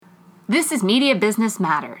This is Media Business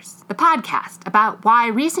Matters, the podcast about why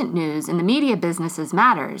recent news in the media businesses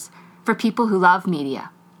matters for people who love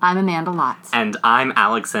media. I'm Amanda Lotz. And I'm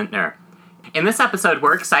Alex Zentner. In this episode,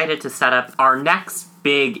 we're excited to set up our next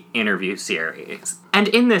big interview series. And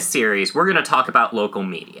in this series, we're going to talk about local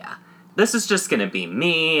media. This is just going to be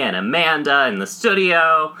me and Amanda in the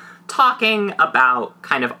studio talking about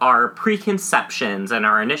kind of our preconceptions and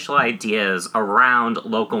our initial ideas around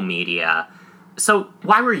local media. So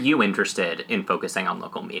why were you interested in focusing on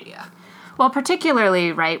local media? Well,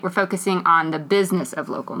 particularly, we're focusing on the business of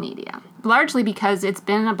local media, largely because it's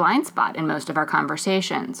been a blind spot in most of our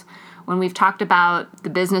conversations. When we've talked about the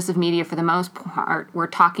business of media for the most part, we're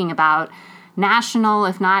talking about national,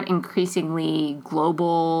 if not increasingly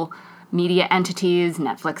global media entities.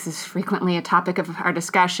 Netflix is frequently a topic of our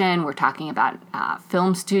discussion. We're talking about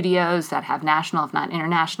film studios that have national, if not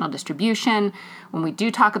international, distribution. When we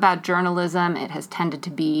do talk about journalism, it has tended to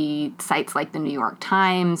be sites like the New York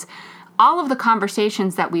Times. All of the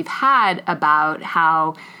conversations that we've had about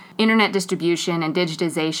how internet distribution and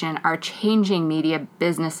digitization are changing media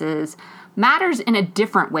businesses matters in a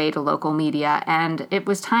different way to local media, and it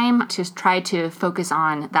was time to try to focus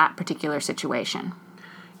on that particular situation.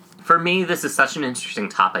 For me, this is such an interesting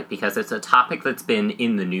topic because it's a topic that's been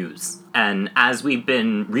in the news. And as we've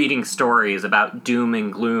been reading stories about doom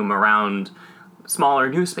and gloom around smaller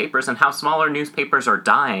newspapers and how smaller newspapers are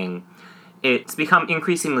dying, it's become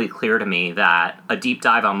increasingly clear to me that a deep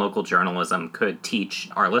dive on local journalism could teach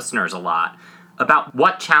our listeners a lot about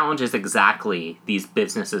what challenges exactly these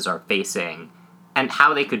businesses are facing and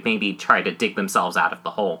how they could maybe try to dig themselves out of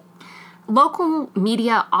the hole. Local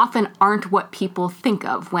media often aren't what people think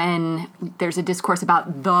of when there's a discourse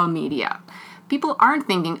about the media. People aren't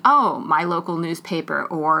thinking, oh, my local newspaper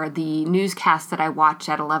or the newscast that I watch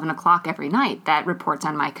at 11 o'clock every night that reports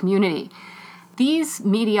on my community. These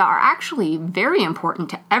media are actually very important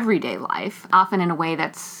to everyday life, often in a way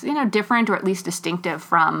that's, different or at least distinctive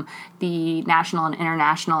from the national and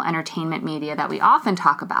international entertainment media that we often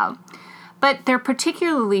talk about. But they're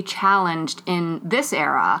particularly challenged in this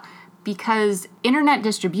era because internet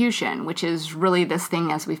distribution, which is really this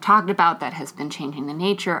thing, as we've talked about, that has been changing the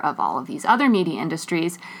nature of all of these other media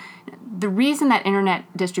industries, the reason that internet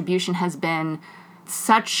distribution has been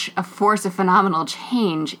such a force of phenomenal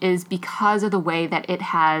change is because of the way that it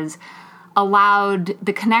has allowed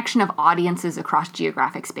the connection of audiences across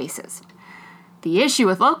geographic spaces. The issue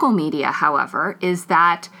with local media, however, is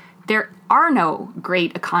that there are no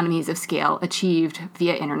great economies of scale achieved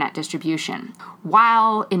via internet distribution.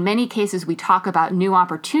 While in many cases we talk about new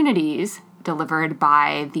opportunities delivered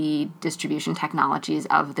by the distribution technologies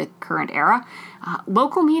of the current era,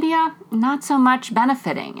 local media, not so much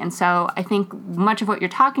benefiting. And so I think much of what you're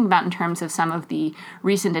talking about in terms of some of the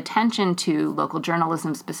recent attention to local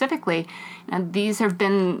journalism specifically, these have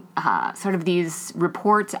been sort of these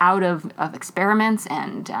reports out of experiments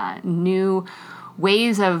and new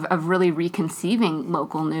ways of really reconceiving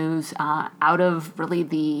local news out of really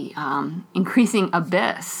the increasing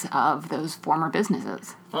abyss of those former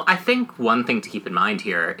businesses. Well, I think one thing to keep in mind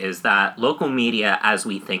here is that local media, as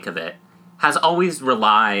we think of it, has always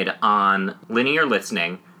relied on linear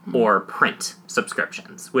listening or print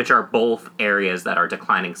subscriptions, which are both areas that are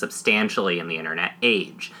declining substantially in the internet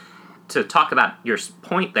age. To talk about your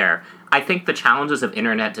point there, I think the challenges of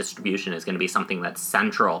internet distribution is going to be something that's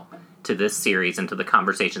central to this series and to the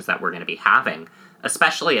conversations that we're going to be having,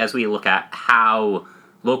 especially as we look at how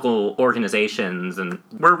local organizations, and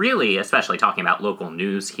we're really especially talking about local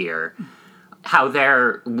news here, how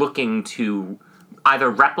they're looking to either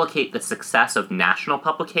replicate the success of national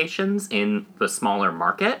publications in the smaller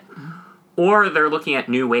market, or they're looking at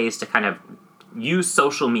new ways to kind of use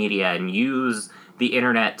social media and use the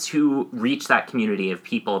internet to reach that community of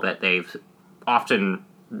people that they've often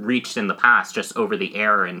reached in the past just over the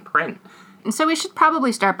air in print. And so we should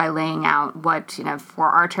probably start by laying out what, for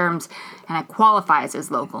our terms, kind of qualifies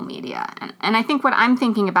as local media. And I think what I'm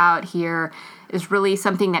thinking about here is really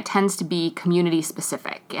something that tends to be community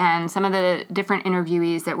specific. And some of the different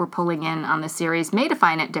interviewees that we're pulling in on this series may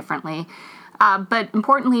define it differently. But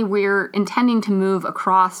importantly, we're intending to move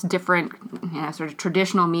across different, sort of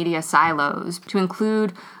traditional media silos to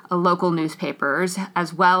include local newspapers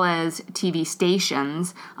as well as TV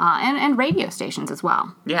stations and radio stations as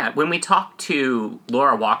well. Yeah, when we talked to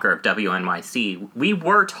Laura Walker of WNYC, we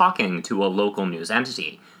were talking to a local news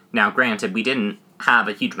entity. Now, granted, we didn't have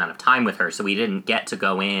a huge amount of time with her, so we didn't get to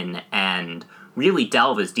go in and really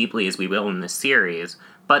delve as deeply as we will in this series.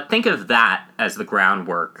 But think of that as the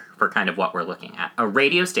groundwork for kind of what we're looking at. A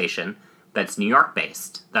radio station that's New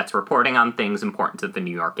York-based, that's reporting on things important to the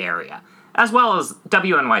New York area. As well as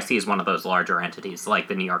WNYC is one of those larger entities, like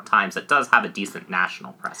the New York Times, that does have a decent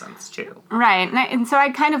national presence, too. Right. And so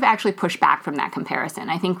I kind of actually push back from that comparison.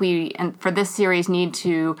 I think we, and for this series, need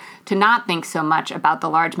to not think so much about the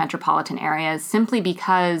large metropolitan areas simply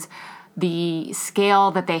because the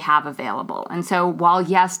scale that they have available. And so while,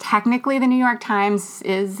 yes, technically the New York Times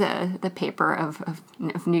is the paper of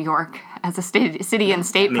New York as a city and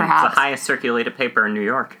state, perhaps. It's the highest circulated paper in New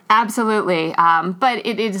York. Absolutely. But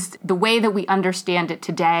it is the way that we understand it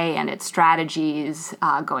today and its strategies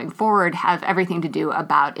going forward have everything to do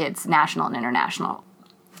about its national and international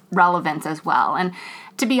relevance as well. And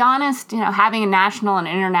to be honest, having a national and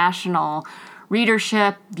international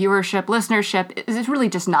readership, viewership, listenership is really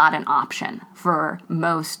just not an option for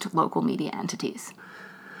most local media entities.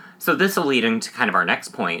 So this will lead into kind of our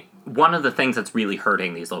next point. One of the things that's really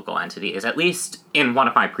hurting these local entities, at least in one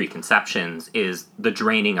of my preconceptions, is the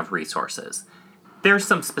draining of resources. There's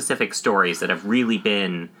some specific stories that have really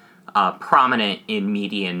been prominent in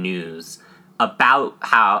media and news about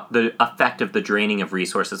how the effect of the draining of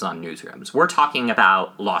resources on newsrooms. We're talking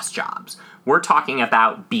about lost jobs. We're talking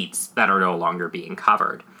about beats that are no longer being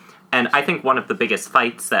covered. And I think one of the biggest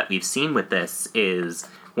fights that we've seen with this is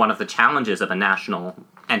one of the challenges of a national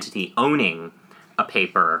entity owning a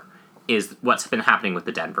paper is what's been happening with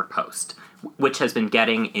the Denver Post, which has been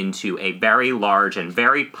getting into a very large and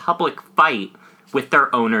very public fight with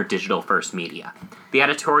their owner, Digital First Media. The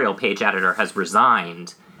editorial page editor has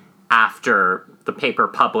resigned after the paper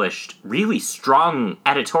published really strong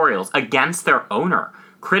editorials against their owner,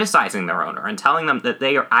 criticizing their owner and telling them that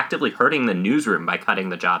they are actively hurting the newsroom by cutting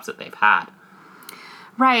the jobs that they've had.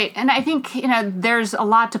 Right. And I think, there's a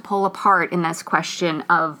lot to pull apart in this question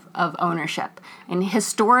of ownership. And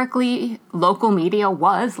historically, local media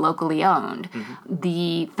was locally owned. Mm-hmm.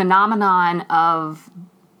 The phenomenon of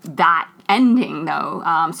that ending, though,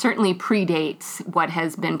 certainly predates what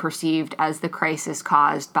has been perceived as the crisis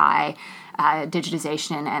caused by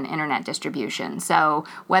digitization and internet distribution. So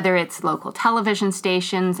whether it's local television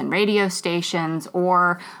stations and radio stations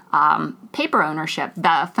or paper ownership,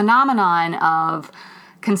 the phenomenon of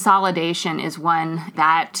consolidation is one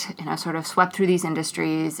that sort of swept through these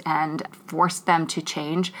industries and forced them to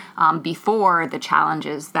change before the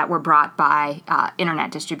challenges that were brought by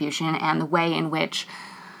internet distribution and the way in which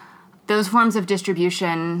those forms of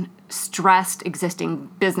distribution stressed existing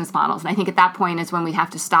business models. And I think at that point is when we have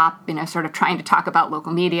to stop, sort of trying to talk about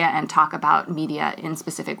local media and talk about media in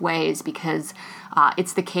specific ways, because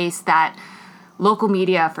it's the case that local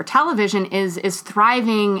media for television is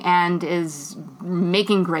thriving and is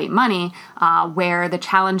making great money, where the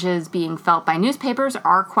challenges being felt by newspapers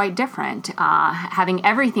are quite different, having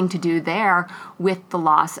everything to do there with the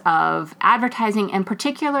loss of advertising and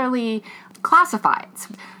particularly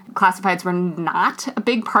classifieds. Classifieds were not a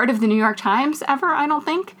big part of the New York Times ever, I don't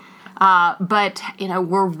think, but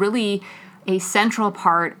were really a central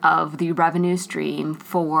part of the revenue stream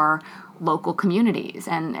for local communities.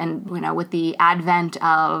 And with the advent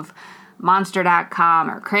of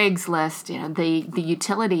Monster.com or Craigslist, the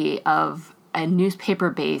utility of a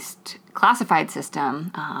newspaper-based classified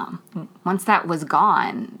system, once that was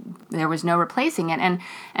gone, there was no replacing it.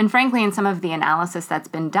 And frankly, in some of the analysis that's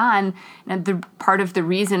been done, the part of the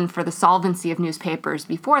reason for the solvency of newspapers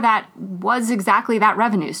before that was exactly that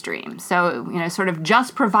revenue stream. So, sort of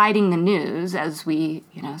just providing the news, as we,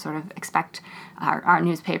 sort of expect our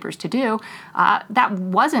newspapers to do, that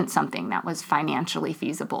wasn't something that was financially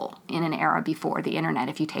feasible in an era before the internet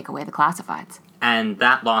if you take away the classifieds. And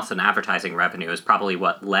that loss in advertising revenue is probably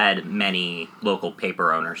what led many local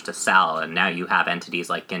paper owners to sell. And now you have entities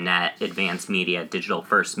like Gannett, Advanced Media, Digital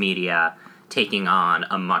First Media taking on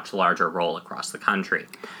a much larger role across the country.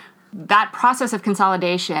 That process of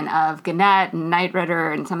consolidation of Gannett and Knight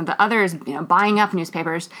Ridder and some of the others, buying up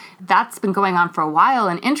newspapers, that's been going on for a while.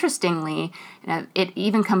 And interestingly, it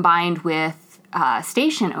even combined with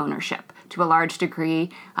station ownership to a large degree.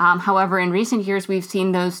 However, in recent years, we've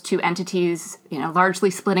seen those two entities, largely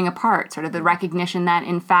splitting apart, sort of the recognition that,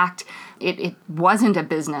 in fact, it wasn't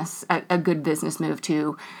a good business move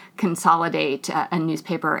to consolidate a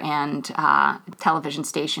newspaper and television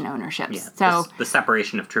station ownerships. Yeah, so the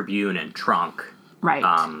separation of Tribune and Trunk,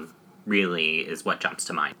 right, really is what jumps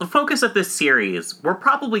to mind. The focus of this series, we're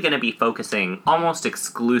probably going to be focusing almost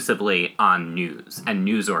exclusively on news and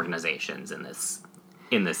news organizations in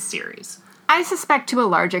this series. I suspect to a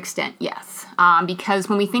large extent, yes. Because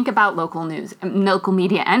when we think about local news, local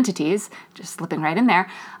media entities, just slipping right in there,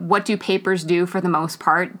 what do papers do for the most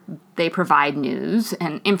part? They provide news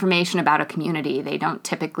and information about a community. They don't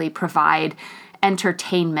typically provide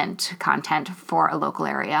entertainment content for a local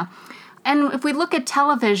area. And if we look at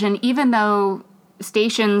television, even though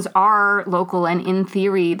stations are local and in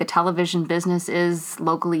theory the television business is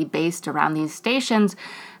locally based around these stations,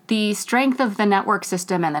 the strength of the network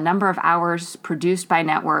system and the number of hours produced by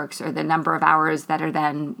networks, or the number of hours that are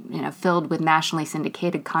then filled with nationally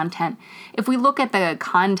syndicated content, if we look at the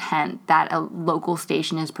content that a local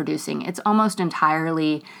station is producing, it's almost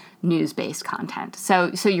entirely news-based content.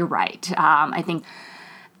 So you're right. I think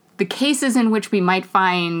the cases in which we might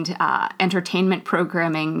find entertainment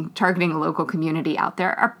programming targeting a local community out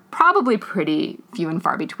there are probably pretty few and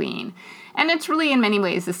far between. And it's really in many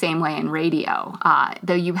ways the same way in radio.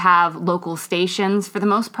 Though you have local stations, for the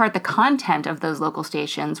most part, the content of those local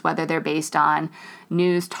stations, whether they're based on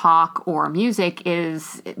news, talk, or music,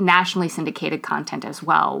 is nationally syndicated content as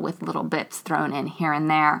well, with little bits thrown in here and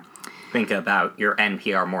there. Think about your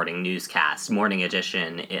NPR morning newscast. Morning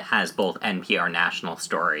Edition, it has both NPR national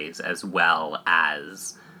stories as well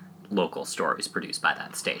as local stories produced by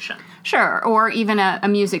that station. Sure, or even a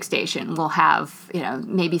music station will have,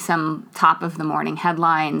 maybe some top of the morning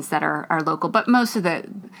headlines that are local, but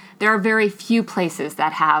there are very few places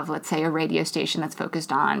that have, let's say, a radio station that's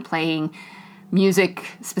focused on playing music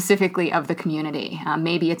specifically of the community.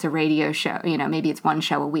 Maybe it's a radio show, maybe it's one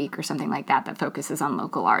show a week or something like that focuses on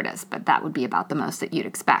local artists, but that would be about the most that you'd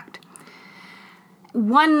expect.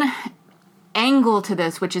 One angle to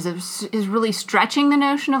this, which is really stretching the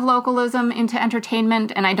notion of localism into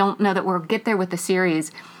entertainment, and I don't know that we'll get there with the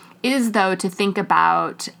series, is, though, to think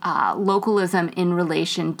about localism in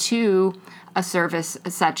relation to a service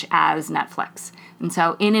such as Netflix. And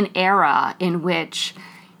so in an era in which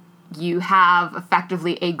you have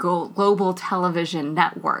effectively a global television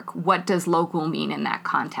network, what does local mean in that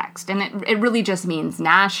context? And it really just means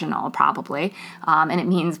national, probably, and it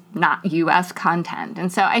means not U.S. content.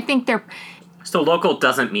 And so I think So local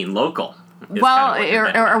doesn't mean local. Well,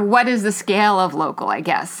 or what is the scale of local, I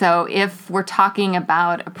guess. So if we're talking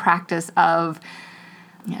about a practice of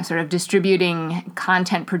sort of distributing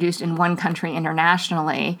content produced in one country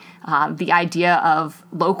internationally, the idea of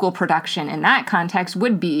local production in that context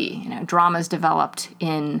would be, dramas developed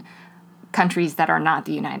in countries that are not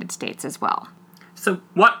the United States as well. So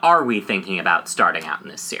what are we thinking about starting out in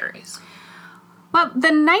this series? Well,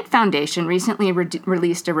 the Knight Foundation recently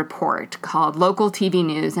released a report called Local TV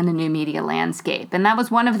News and the New Media Landscape. And that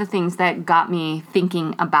was one of the things that got me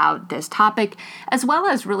thinking about this topic, as well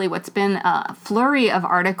as really what's been a flurry of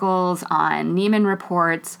articles on Nieman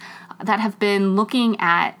reports that have been looking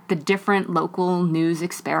at the different local news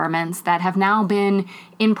experiments that have now been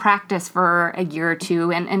in practice for a year or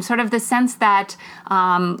two, and sort of the sense that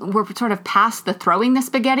we're sort of past the throwing the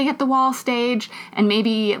spaghetti at the wall stage, and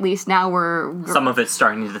maybe at least now we're some of it's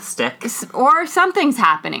starting to stick. Or something's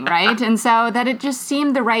happening, right? And so that it just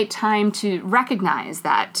seemed the right time to recognize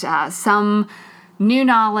that some new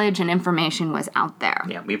knowledge and information was out there.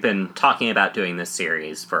 Yeah, we've been talking about doing this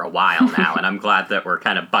series for a while now, and I'm glad that we're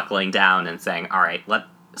kind of buckling down and saying, all right,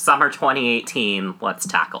 summer 2018, let's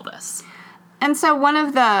tackle this. And so one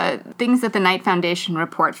of the things that the Knight Foundation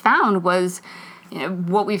report found was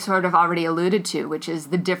what we've sort of already alluded to, which is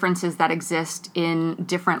the differences that exist in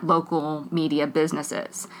different local media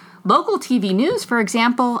businesses. Local TV news, for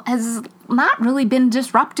example, has not really been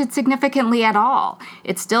disrupted significantly at all.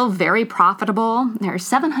 It's still very profitable. There are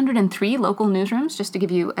 703 local newsrooms, just to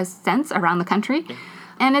give you a sense, around the country.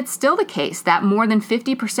 And it's still the case that more than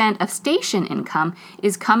 50% of station income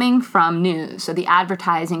is coming from news. So the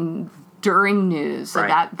advertising during news, so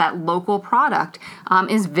right. that local product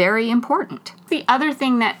is very important. The other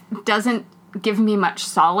thing that doesn't give me much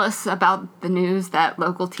solace about the news that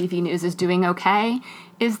local TV news is doing okay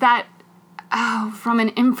is that, from an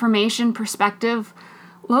information perspective,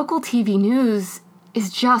 local TV news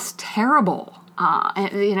is just terrible.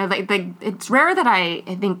 It's rare that I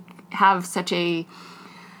think have such a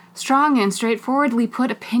strong and straightforwardly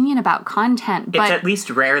put opinion about content. But it's at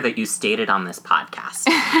least rare that you state it on this podcast.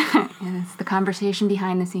 It's the conversation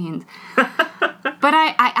behind the scenes. But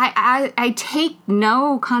I take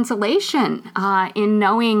no consolation in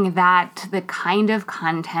knowing that the kind of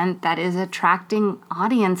content that is attracting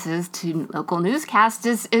audiences to local newscasts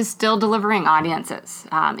is still delivering audiences.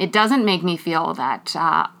 It doesn't make me feel that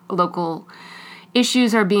local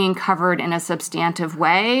issues are being covered in a substantive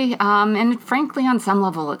way. And frankly, on some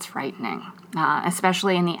level, it's frightening,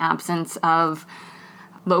 especially in the absence of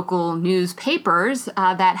local newspapers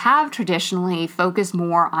that have traditionally focused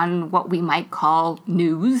more on what we might call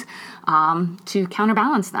news to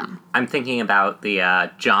counterbalance them. I'm thinking about the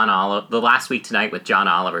the Last Week Tonight with John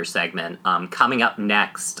Oliver segment coming up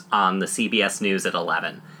next on the CBS News at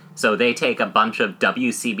 11. So they take a bunch of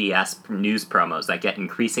WCBS news promos that get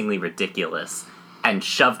increasingly ridiculous and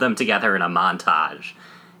shove them together in a montage.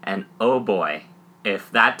 And oh boy,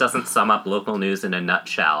 if that doesn't sum up local news in a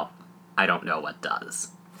nutshell, I don't know what does.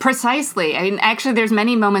 Precisely. I mean, actually, there's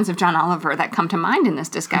many moments of John Oliver that come to mind in this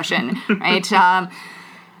discussion, right?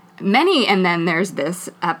 Many, and then there's this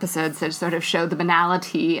episode that sort of showed the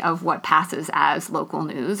banality of what passes as local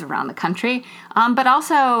news around the country. But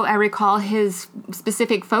also, I recall his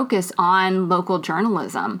specific focus on local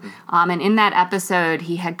journalism. And in that episode,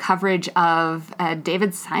 he had coverage of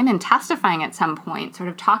David Simon testifying at some point, sort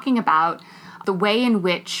of talking about the way in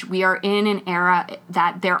which we are in an era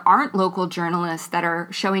that there aren't local journalists that are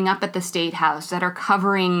showing up at the State House, that are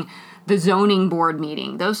covering the zoning board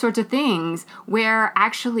meeting, those sorts of things, where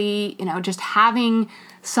actually, just having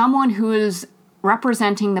someone who is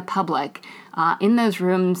representing the public in those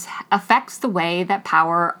rooms affects the way that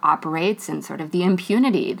power operates and sort of the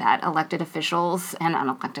impunity that elected officials and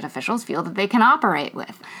unelected officials feel that they can operate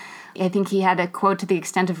with. I think he had a quote to the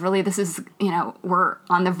extent of, really, this is, we're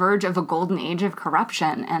on the verge of a golden age of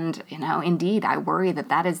corruption. And, indeed, I worry that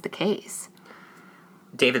that is the case.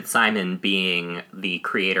 David Simon being the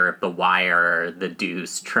creator of The Wire, The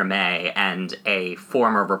Deuce, Treme, and a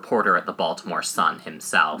former reporter at the Baltimore Sun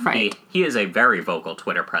himself. Right. He is a very vocal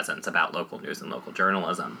Twitter presence about local news and local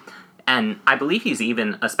journalism. And I believe he's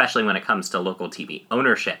even, especially when it comes to local TV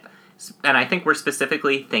ownership. And I think we're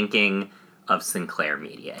specifically thinking of Sinclair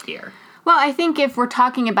Media here. Well, I think if we're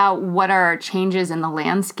talking about what are changes in the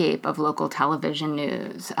landscape of local television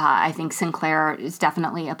news, I think Sinclair is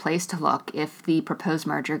definitely a place to look. If the proposed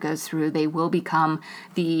merger goes through, they will become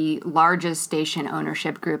the largest station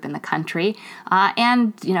ownership group in the country.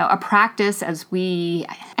 And, a practice, I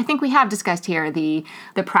think we have discussed here, the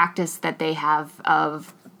practice that they have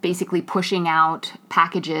of basically pushing out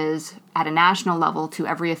packages at a national level to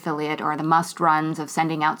every affiliate, or the must-runs of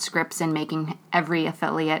sending out scripts and making every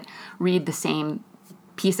affiliate read the same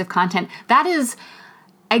piece of content. That is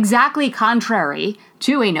exactly contrary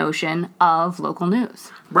to a notion of local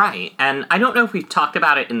news. Right, and I don't know if we've talked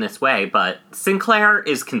about it in this way, but Sinclair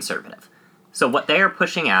is conservative. So what they are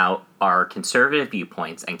pushing out are conservative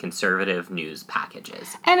viewpoints and conservative news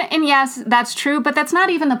packages. And yes, that's true, but that's not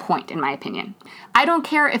even the point, in my opinion. I don't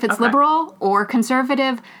care if it's liberal or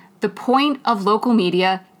conservative. The point of local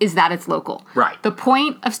media is that it's local. Right. The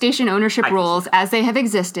point of station ownership rules, as they have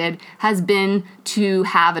existed, has been to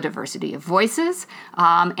have a diversity of voices.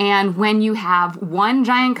 And when you have one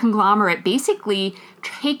giant conglomerate basically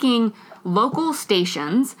taking local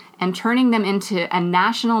stations and turning them into a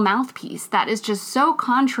national mouthpiece, that is just so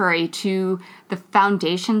contrary to the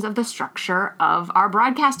foundations of the structure of our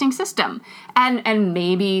broadcasting system. And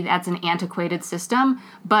maybe that's an antiquated system,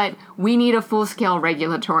 but we need a full-scale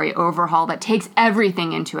regulatory overhaul that takes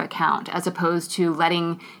everything into account, as opposed to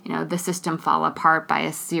letting the system fall apart by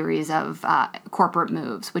a series of corporate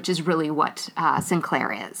moves, which is really what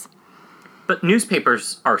Sinclair is. But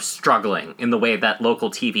newspapers are struggling in the way that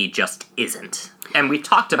local TV just isn't. And we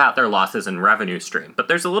talked about their losses in revenue stream, but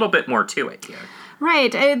there's a little bit more to it here.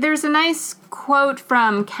 Right. There's a nice quote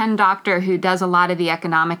from Ken Doctor, who does a lot of the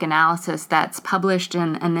economic analysis that's published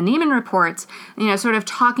in the Neiman reports, sort of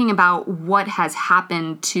talking about what has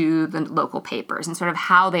happened to the local papers and sort of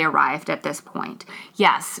how they arrived at this point.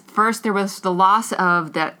 Yes, first there was the loss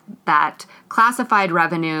of that classified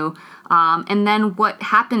revenue. And then what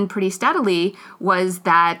happened pretty steadily was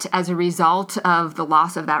that as a result of the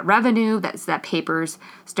loss of that revenue, that papers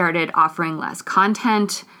started offering less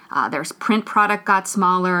content. Their print product got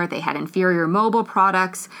smaller. They had inferior mobile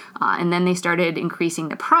products. And then they started increasing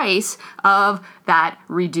the price of that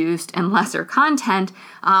reduced and lesser content.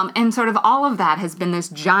 And sort of all of that has been this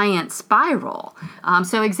giant spiral.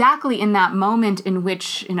 So exactly in that moment in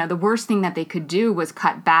which, the worst thing that they could do was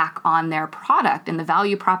cut back on their product and the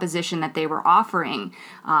value proposition that they were offering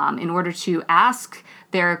in order to ask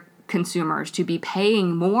their consumers to be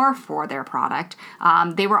paying more for their product,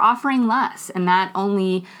 they were offering less, and that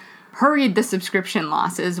only hurried the subscription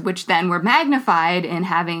losses, which then were magnified in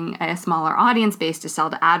having a smaller audience base to sell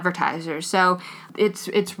to advertisers. So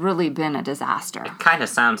it's really been a disaster. It kind of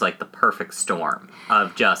sounds like the perfect storm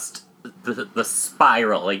of just the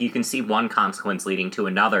spiral. Like, you can see one consequence leading to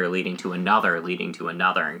another, leading to another, leading to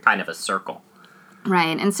another, and kind of a circle.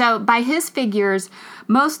 Right, and so by his figures,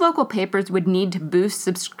 most local papers would need to boost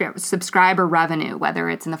subscriber revenue, whether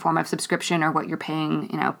it's in the form of subscription or what you're paying,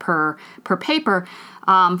 per paper,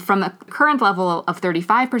 from a current level of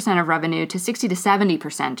 35% of revenue to 60 to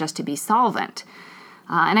 70% just to be solvent.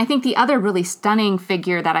 And I think the other really stunning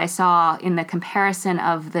figure that I saw in the comparison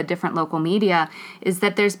of the different local media is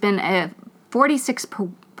that there's been a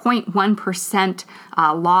 46% 0.1%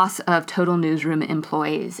 loss of total newsroom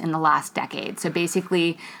employees in the last decade. So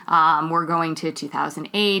basically, we're going to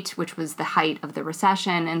 2008, which was the height of the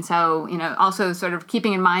recession. And so, also sort of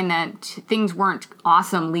keeping in mind that things weren't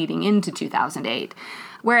awesome leading into 2008.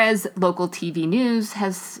 Whereas local TV news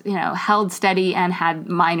has, held steady and had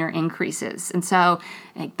minor increases. And so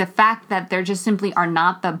the fact that there just simply are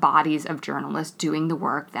not the bodies of journalists doing the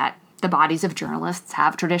work that the bodies of journalists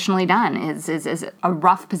have traditionally done is a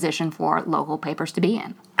rough position for local papers to be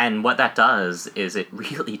in. And what that does is it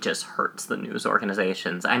really just hurts the news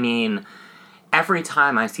organizations. I mean, every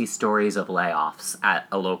time I see stories of layoffs at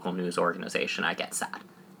a local news organization, I get sad.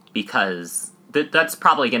 Because that's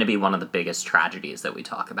probably going to be one of the biggest tragedies that we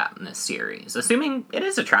talk about in this series. Assuming it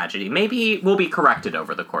is a tragedy, maybe we'll be corrected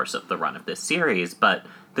over the course of the run of this series, but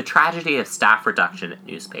the tragedy of staff reduction at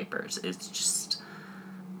newspapers is just...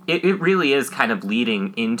 It really is kind of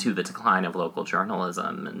leading into the decline of local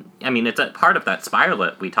journalism. And I mean, it's a part of that spiral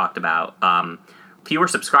that we talked about. Fewer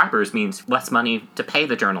subscribers means less money to pay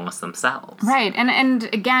the journalists themselves. Right. And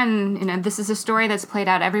again, this is a story that's played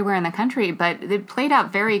out everywhere in the country, but it played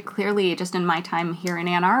out very clearly just in my time here in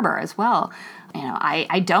Ann Arbor as well.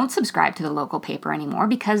 I don't subscribe to the local paper anymore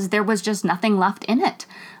because there was just nothing left in it.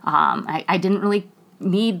 I didn't really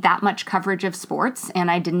need that much coverage of sports,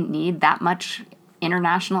 and I didn't need that much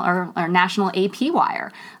international or national AP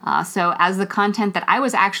wire. So as the content that I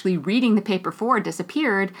was actually reading the paper for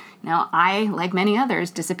disappeared, I, like many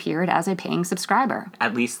others, disappeared as a paying subscriber.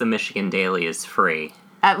 At least the Michigan Daily is free.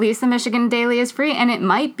 At least the Michigan Daily is free, and it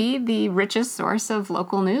might be the richest source of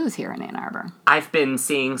local news here in Ann Arbor. I've been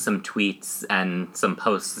seeing some tweets and some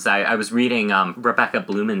posts. I was reading Rebecca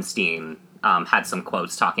Blumenstein had some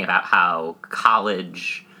quotes talking about how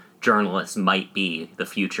college journalists might be the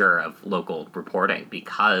future of local reporting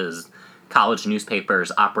because college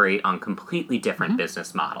newspapers operate on completely different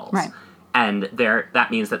business models. Right. And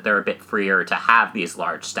that means that they're a bit freer to have these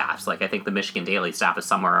large staffs. Like, I think the Michigan Daily staff is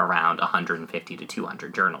somewhere around 150 to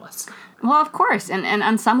 200 journalists. Well, of course. And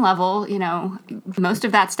on some level, most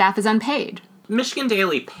of that staff is unpaid. Michigan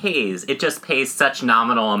Daily pays. It just pays such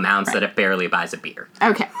nominal amounts that it barely buys a beer.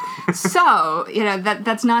 Okay. So,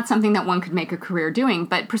 that's not something that one could make a career doing,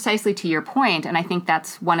 but precisely to your point, and I think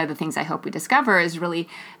that's one of the things I hope we discover is really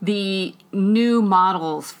the new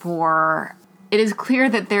models for... It is clear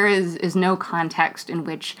that there is no context in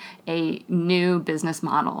which a new business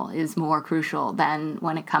model is more crucial than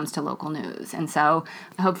when it comes to local news. And so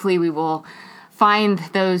hopefully we will find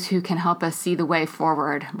those who can help us see the way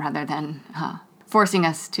forward rather than forcing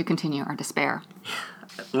us to continue our despair.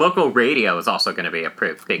 Local radio is also going to be a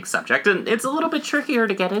pretty big subject, and it's a little bit trickier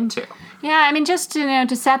to get into. Yeah, I mean, just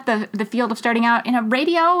to set the field of starting out,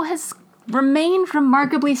 radio has remained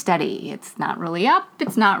remarkably steady. It's not really up,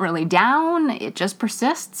 it's not really down, it just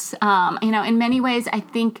persists. In many ways, I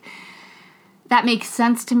think that makes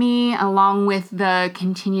sense to me, along with the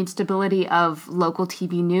continued stability of local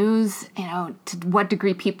TV news. To what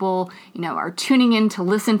degree people, are tuning in to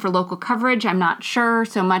listen for local coverage, I'm not sure,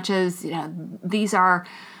 so much as, these are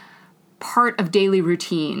part of daily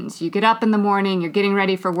routines. You get up in the morning, you're getting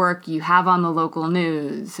ready for work, you have on the local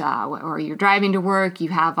news, or you're driving to work, you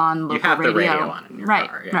have on local radio. You have the radio on in your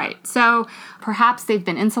car. Yeah. Right. So perhaps they've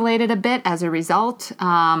been insulated a bit as a result,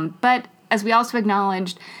 but as we also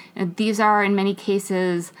acknowledged, these are in many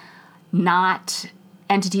cases not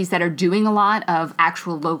entities that are doing a lot of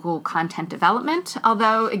actual local content development.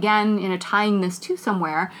 Although, again, tying this to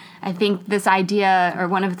somewhere, I think this idea, or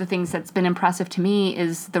one of the things that's been impressive to me,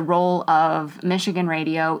 is the role of Michigan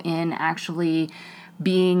radio in actually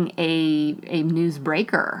being a news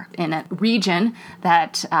breaker in a region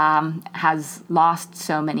that has lost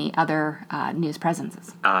so many other news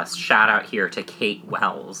presences. Shout out here to Kate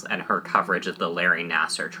Wells and her coverage of the Larry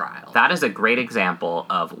Nassar trial. That is a great example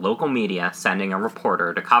of local media sending a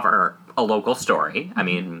reporter to cover a local story. I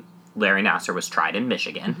mean, Larry Nassar was tried in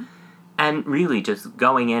Michigan, and really just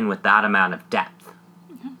going in with that amount of depth.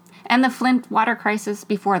 And the Flint water crisis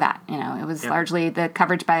before that. It was largely the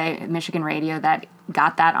coverage by Michigan radio that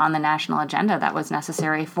got that on the national agenda that was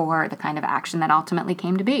necessary for the kind of action that ultimately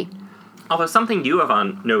came to be. Although something you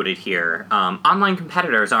have noted here, online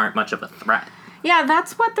competitors aren't much of a threat. Yeah,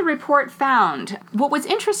 that's what the report found. What was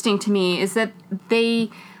interesting to me is that they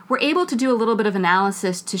were able to do a little bit of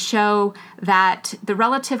analysis to show that the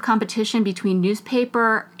relative competition between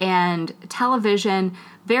newspaper and television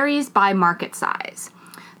varies by market size.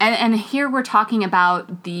 And here we're talking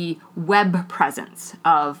about the web presence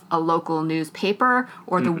of a local newspaper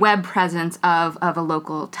or the web presence of a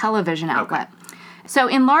local television outlet. So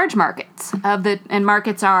in large markets, and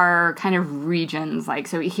markets are kind of regions, like,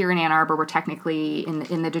 so here in Ann Arbor, we're technically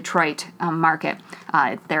in the Detroit market.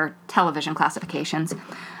 They're television classifications.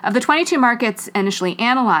 Of the 22 markets initially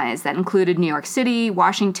analyzed, that included New York City,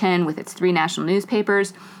 Washington, with its 3 national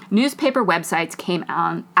newspapers, newspaper websites came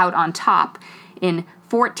out on top in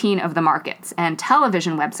 14 of the markets, and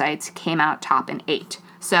television websites came out top in 8.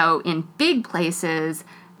 So in big places,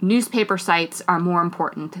 newspaper sites are more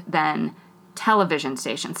important than television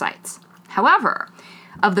station sites. However,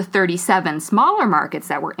 of the 37 smaller markets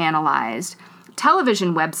that were analyzed,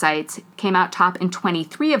 television websites came out top in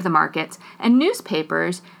 23 of the markets, and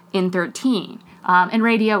newspapers in 13, and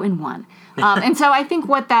radio in 1. And so I think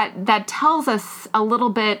what that tells us a little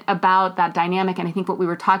bit about that dynamic, and I think what we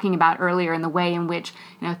were talking about earlier in the way in which,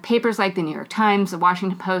 papers like the New York Times, the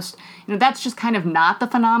Washington Post, that's just kind of not the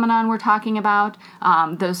phenomenon we're talking about.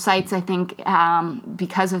 Those sites, I think,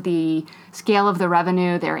 because of the scale of the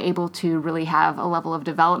revenue, they're able to really have a level of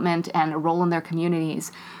development and a role in their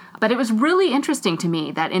communities. But it was really interesting to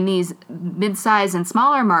me that in these mid-size and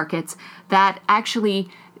smaller markets, that actually,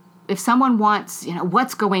 if someone wants,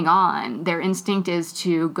 what's going on, their instinct is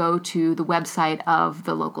to go to the website of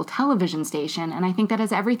the local television station. And I think that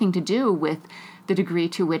has everything to do with the degree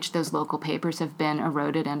to which those local papers have been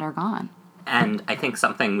eroded and are gone. And I think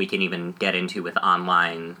something we can even get into with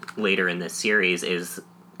online later in this series is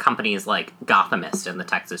companies like Gothamist and the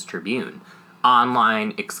Texas Tribune,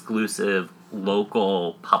 online exclusive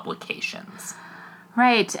local publications.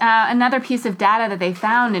 Right. Another piece of data that they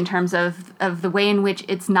found in terms of the way in which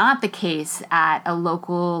it's not the case at a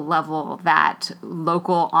local level that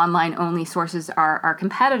local online-only sources are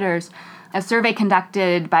competitors. A survey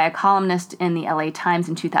conducted by a columnist in the LA Times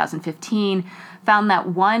in 2015 found that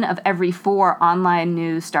 1 of every 4 online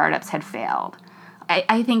news startups had failed.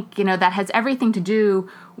 I think, that has everything to do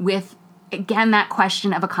with, again, that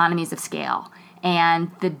question of economies of scale and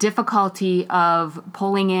the difficulty of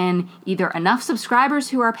pulling in either enough subscribers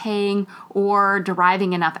who are paying or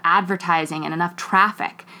deriving enough advertising and enough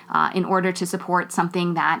traffic in order to support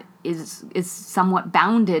something that is somewhat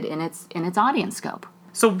bounded in its audience scope.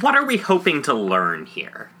 So what are we hoping to learn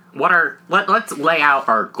here? Let's lay out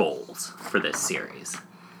our goals for this series.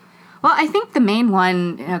 Well, I think the main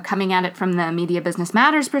one, coming at it from the Media Business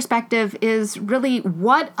Matters perspective, is really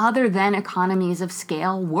what other than economies of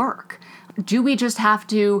scale work? Do we just have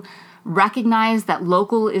to recognize that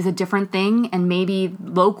local is a different thing, and maybe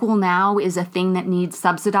local now is a thing that needs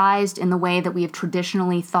subsidized in the way that we have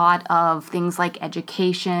traditionally thought of things like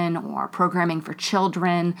education or programming for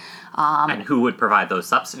children? And who would provide those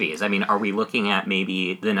subsidies? I mean, are we looking at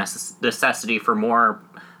maybe the necessity for more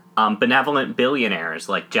benevolent billionaires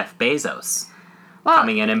like Jeff Bezos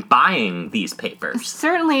coming in and buying these papers?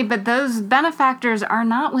 Certainly, but those benefactors are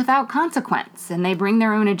not without consequence, and they bring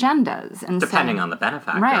their own agendas. And depending on the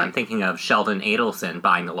benefactor. Right. I'm thinking of Sheldon Adelson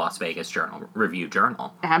buying the Las Vegas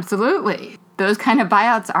Review-Journal. Absolutely. Those kind of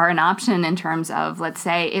buyouts are an option in terms of, let's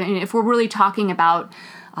say, if we're really talking about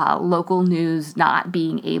local news not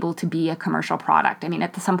being able to be a commercial product. I mean,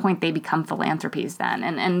 at some point they become philanthropies then.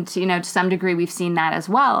 And to some degree we've seen that as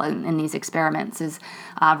well in these experiments is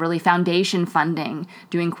really foundation funding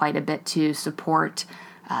doing quite a bit to support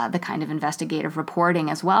the kind of investigative reporting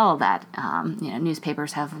as well that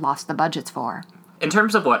newspapers have lost the budgets for. In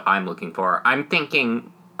terms of what I'm looking for, I'm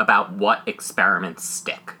thinking about what experiments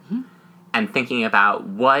stick and thinking about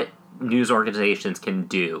what news organizations can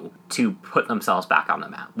do to put themselves back on the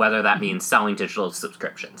map, whether that means selling digital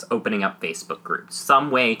subscriptions, opening up Facebook groups, some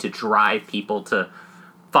way to drive people to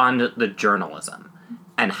fund the journalism.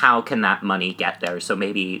 And how can that money get there so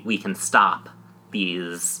maybe we can stop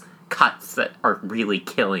these cuts that are really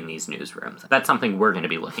killing these newsrooms? That's something we're going to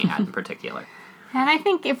be looking at in particular. And I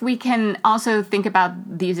think if we can also think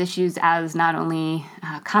about these issues as not only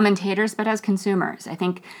commentators, but as consumers, I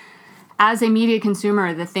think as a media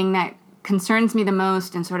consumer, the thing that concerns me the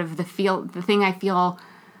most and sort of the thing I feel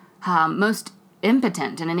most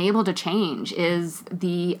impotent and unable to change is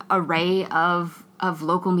the array of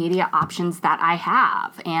local media options that I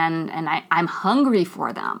have. And I'm hungry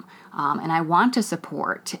for them. And I want to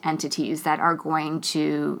support entities that are going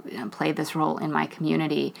to play this role in my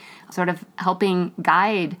community, sort of helping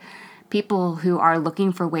guide people who are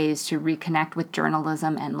looking for ways to reconnect with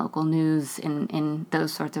journalism and local news in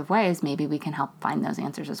those sorts of ways. Maybe we can help find those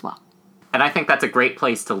answers as well. And I think that's a great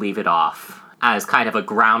place to leave it off as kind of a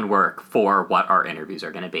groundwork for what our interviews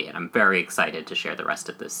are going to be. And I'm very excited to share the rest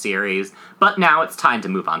of this series. But now it's time to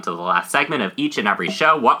move on to the last segment of each and every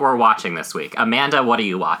show, what we're watching this week. Amanda, what are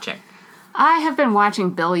you watching? I have been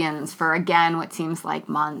watching Billions for, again, what seems like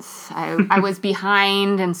months. I was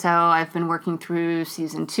behind, and so I've been working through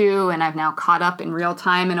season 2, and I've now caught up in real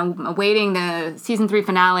time, and I'm awaiting the season 3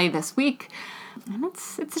 finale this week. And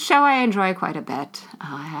it's a show I enjoy quite a bit,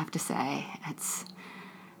 I have to say. It's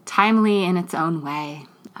timely in its own way.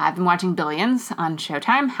 I've been watching Billions on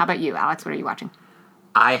Showtime. How about you, Alex? What are you watching?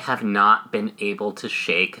 I have not been able to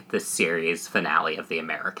shake the series finale of The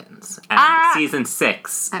Americans and season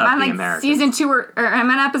 6 of The Americans. Season 2 or I'm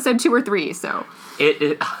on episode 2 or 3. So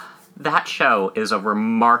that show is a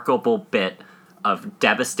remarkable bit of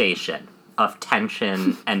devastation, of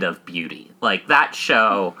tension, and of beauty. Like that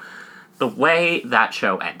show, the way that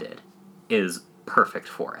show ended is perfect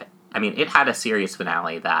for it. I mean, it had a series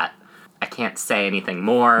finale that I can't say anything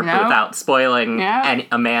more without spoiling and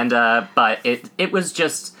Amanda, but it was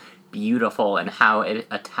just beautiful and how it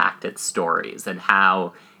attacked its stories and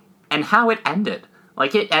how it ended.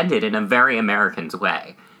 Like, it ended in a very Americans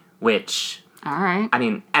way, which... All right. I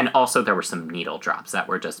mean, and also there were some needle drops that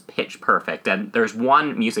were just pitch perfect, and there's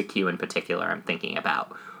one music cue in particular I'm thinking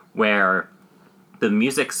about where the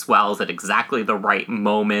music swells at exactly the right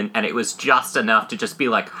moment, and it was just enough to just be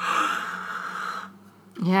like...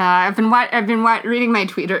 Yeah, I've been reading my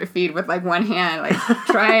Twitter feed with like one hand, like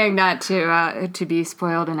trying not to be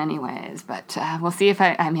spoiled in any ways. But we'll see if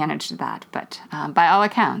I managed that. But by all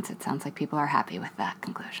accounts, it sounds like people are happy with that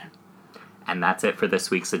conclusion. And that's it for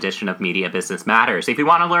this week's edition of Media Business Matters. If you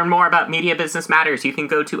want to learn more about Media Business Matters, you can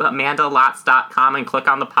go to amandalotz.com and click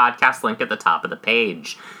on the podcast link at the top of the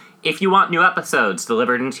page. If you want new episodes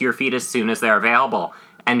delivered into your feed as soon as they're available,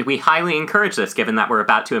 and we highly encourage this, given that we're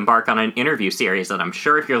about to embark on an interview series that I'm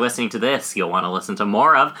sure if you're listening to this, you'll want to listen to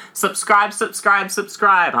more of. Subscribe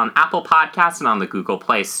on Apple Podcasts and on the Google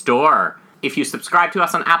Play Store. If you subscribe to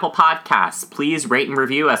us on Apple Podcasts, please rate and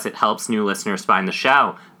review us. It helps new listeners find the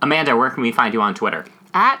show. Amanda, where can we find you on Twitter?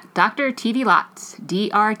 At Dr. TV Lotz,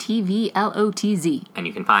 DRTVLOTZ. And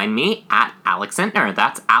you can find me at Alex Intner.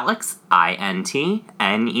 That's Alex, INTNER.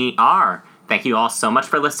 Thank you all so much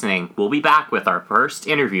for listening. We'll be back with our first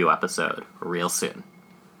interview episode real soon.